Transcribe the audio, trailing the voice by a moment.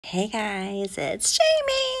Hey guys, it's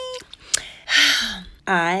Jamie.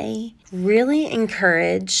 I really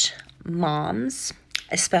encourage moms,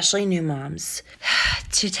 especially new moms,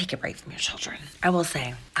 to take a break from your children. I will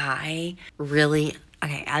say, as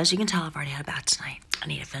you can tell, I've already had a bath tonight. I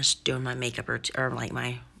need to finish doing my makeup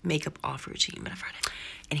my makeup off routine, but I've heard it.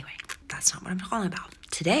 Anyway, that's not what I'm talking about.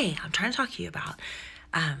 Today, I'm trying to talk to you about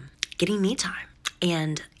getting me time.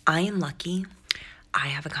 And I am lucky. I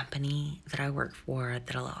have a company that I work for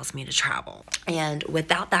that allows me to travel. And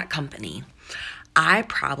without that company, I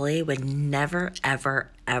probably would never, ever,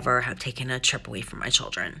 ever have taken a trip away from my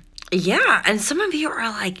children. Yeah, and some of you are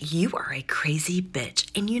like, you are a crazy bitch.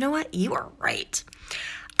 And you know what? You are right.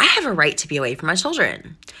 I have a right to be away from my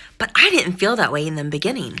children. But I didn't feel that way in the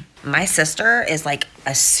beginning. My sister is like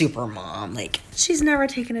a super mom. Like, she's never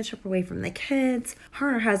taken a trip away from the kids.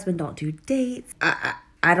 Her and her husband don't do dates.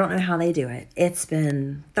 I don't know how they do it. It's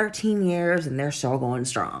been 13 years and they're still going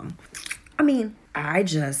strong. I mean, I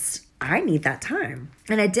need that time.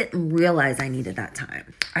 And I didn't realize I needed that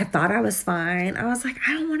time. I thought I was fine. I was like,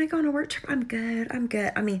 I don't want to go on a work trip. I'm good.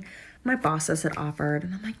 I mean, my bosses had offered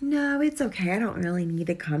and I'm like, no, it's okay. I don't really need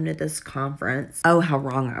to come to this conference. Oh, how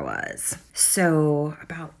wrong I was. So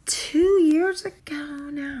about 2 years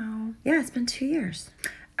ago now. Yeah, it's been 2 years.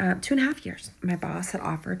 2.5 years, my boss had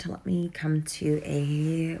offered to let me come to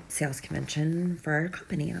a sales convention for our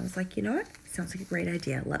company. And I was like, you know what? Sounds like a great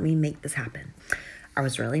idea. Let me make this happen. I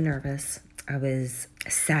was really nervous. I was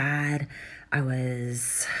sad. I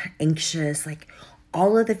was anxious, like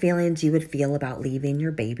all of the feelings you would feel about leaving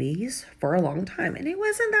your babies for a long time. And it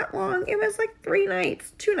wasn't that long. It was like 3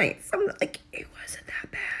 nights, 2 nights. It wasn't that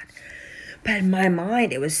bad. But in my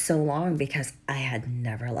mind, it was so long because I had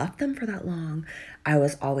never left them for that long. I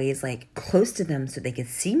was always like close to them so they could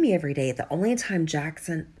see me every day. The only time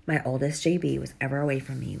Jackson, my oldest JB, was ever away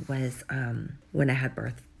from me was when I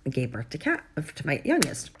gave birth to my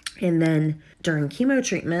youngest. And then during chemo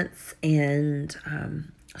treatments and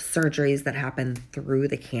surgeries that happened through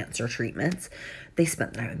the cancer treatments, they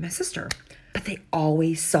spent the night with my sister. But they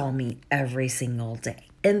always saw me every single day.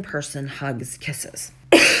 In person, hugs, kisses.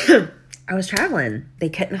 I was traveling. They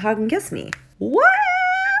couldn't hug and kiss me. What?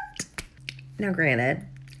 Now, granted,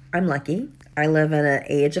 I'm lucky. I live in an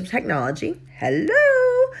age of technology.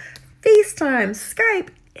 Hello. FaceTime, Skype.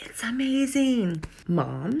 It's amazing.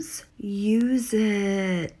 Moms, use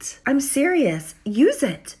it. I'm serious. Use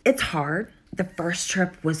it. It's hard. The first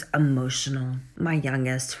trip was emotional. My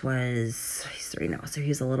youngest he's 3 now, so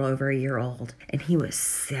he's a little over a year old. And he was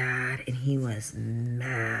sad and he was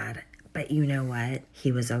mad. But you know what?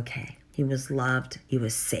 He was okay. He was loved. He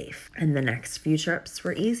was safe. And the next few trips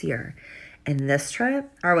were easier. And this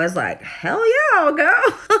trip, I was like, hell yeah, I'll go.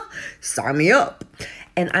 Sign me up.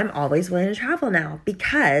 And I'm always willing to travel now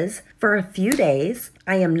because for a few days,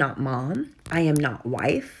 I am not mom. I am not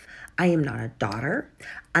wife. I am not a daughter.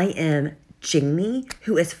 I am Jamie,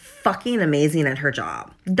 who is fucking amazing at her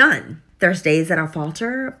job. Done. There's days that I'll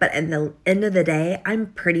falter, but at the end of the day,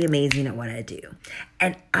 I'm pretty amazing at what I do.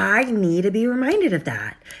 And I need to be reminded of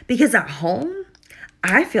that because at home,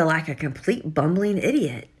 I feel like a complete bumbling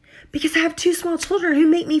idiot because I have 2 small children who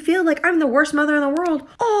make me feel like I'm the worst mother in the world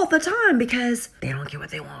all the time because they don't get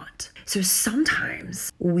what they want. So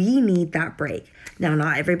sometimes we need that break. Now,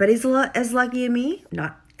 not everybody's as lucky as me,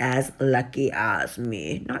 not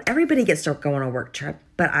Not everybody gets to go on a work trip,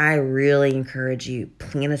 but I really encourage you,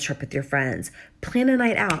 plan a trip with your friends. Plan a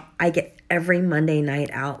night out. I get every Monday night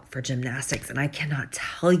out for gymnastics, and I cannot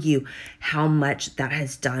tell you how much that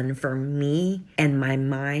has done for me and my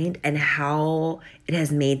mind and how it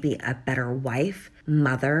has made me a better wife,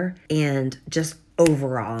 mother, and just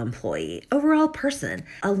overall employee, overall person.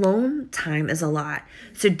 Alone time is a lot.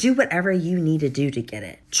 So do whatever you need to do to get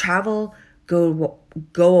it. Travel,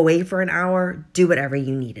 go away for an hour, do whatever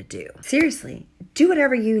you need to do. Seriously, do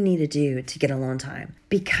whatever you need to do to get alone time.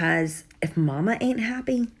 Because if mama ain't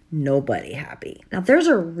happy, nobody happy. Now, there's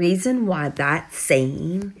a reason why that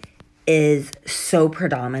saying is so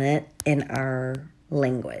predominant in our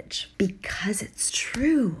language because it's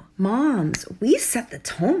true. Moms, we set the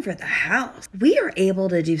tone for the house. We are able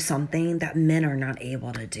to do something that men are not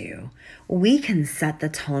able to do. We can set the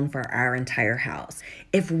tone for our entire house.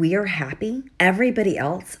 If we are happy, everybody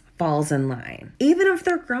else falls in line. Even if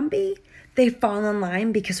they're grumpy, they fall in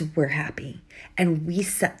line because we're happy and we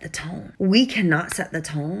set the tone. We cannot set the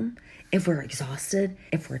tone if we're exhausted,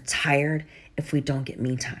 if we're tired, if we don't get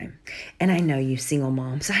me time. And I know you single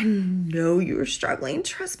moms, I know you're struggling.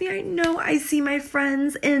 Trust me, I know. I see my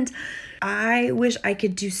friends and I wish I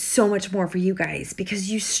could do so much more for you guys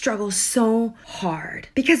because you struggle so hard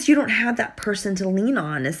because you don't have that person to lean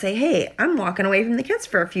on to say, hey, I'm walking away from the kids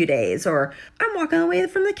for a few days, or I'm walking away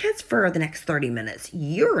from the kids for the next 30 minutes.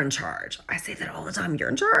 You're in charge. I say that all the time. You're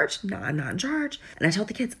in charge. No, I'm not in charge. And I tell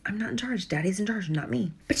the kids, I'm not in charge. Daddy's in charge, not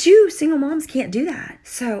me. But you single moms can't do that.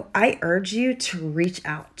 So I urge you to reach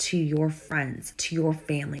out to your friends, to your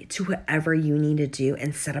family, to whoever you need to do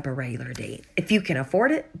and set up a regular date. If you can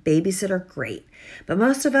afford it, babysitter, great. But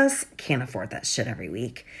most of us can't afford that shit every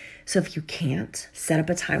week. So if you can't, set up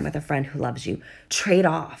a time with a friend who loves you. Trade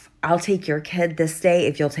off. I'll take your kid this day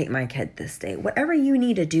if you'll take my kid this day. Whatever you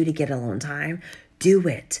need to do to get alone time, do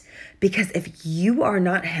it. Because if you are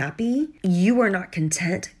not happy, you are not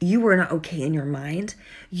content, you are not okay in your mind,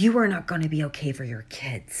 you are not going to be okay for your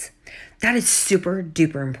kids. That is super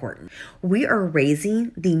duper important. We are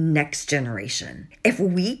raising the next generation. If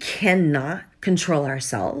we cannot control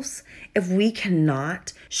ourselves, if we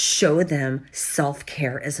cannot show them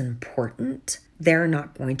self-care is important, they're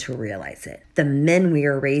not going to realize it. The men we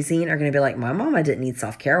are raising are going to be like, my mama didn't need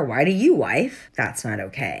self-care. Why do you, wife? That's not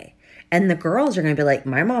okay. And the girls are going to be like,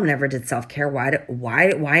 my mom never did self-care.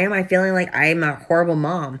 Why am I feeling like I'm a horrible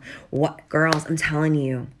mom? What? Girls, I'm telling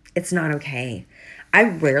you, it's not okay. I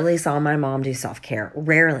rarely saw my mom do self-care.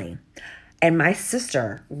 Rarely. And my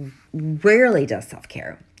sister rarely does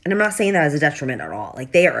self-care. And I'm not saying that as a detriment at all.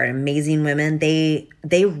 Like, they are amazing women. They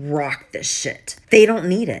rock this shit. They don't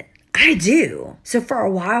need it. I do. So for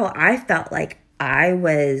a while, I felt like I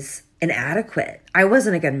was inadequate. I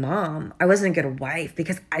wasn't a good mom. I wasn't a good wife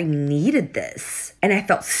because I needed this. And I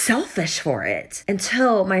felt selfish for it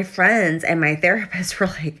until my friends and my therapist were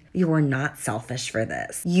like, you are not selfish for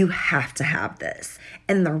this. You have to have this.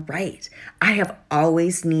 And they're right. I have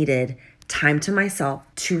always needed time to myself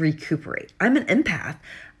to recuperate. I'm an empath.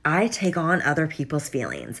 I take on other people's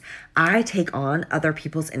feelings. I take on other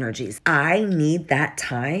people's energies. I need that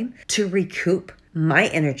time to recoup my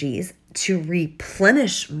energies, to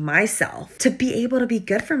replenish myself, to be able to be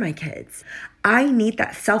good for my kids. I need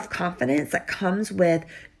that self-confidence that comes with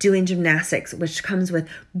doing gymnastics, which comes with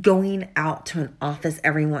going out to an office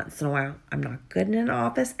every once in a while. I'm not good in an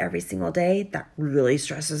office every single day. That really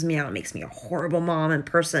stresses me out. It makes me a horrible mom and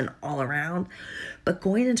person all around. But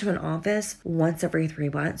going into an office once every 3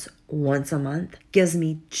 months, once a month, gives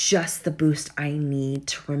me just the boost I need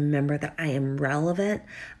to remember that I am relevant,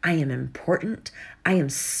 I am important, I am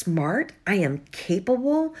smart, I am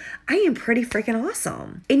capable, I am pretty freaking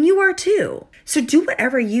awesome. And you are too. So do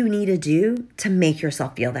whatever you need to do to make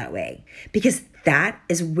yourself feel that way, because that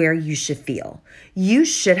is where you should feel. You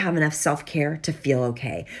should have enough self-care to feel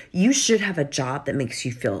okay. You should have a job that makes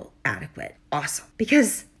you feel adequate. Awesome.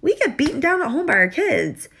 Because we get beaten down at home by our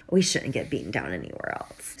kids. We shouldn't get beaten down anywhere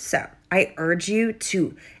else. So I urge you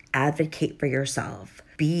to advocate for yourself.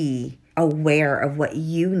 Be aware of what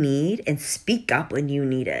you need and speak up when you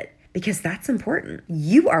need it, because that's important.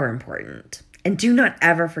 You are important. And do not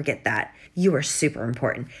ever forget that. You are super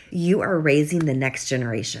important. You are raising the next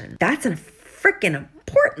generation. That's a freaking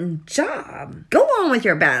important job. Go on with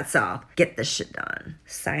your bad self. Get this shit done.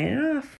 Signing off.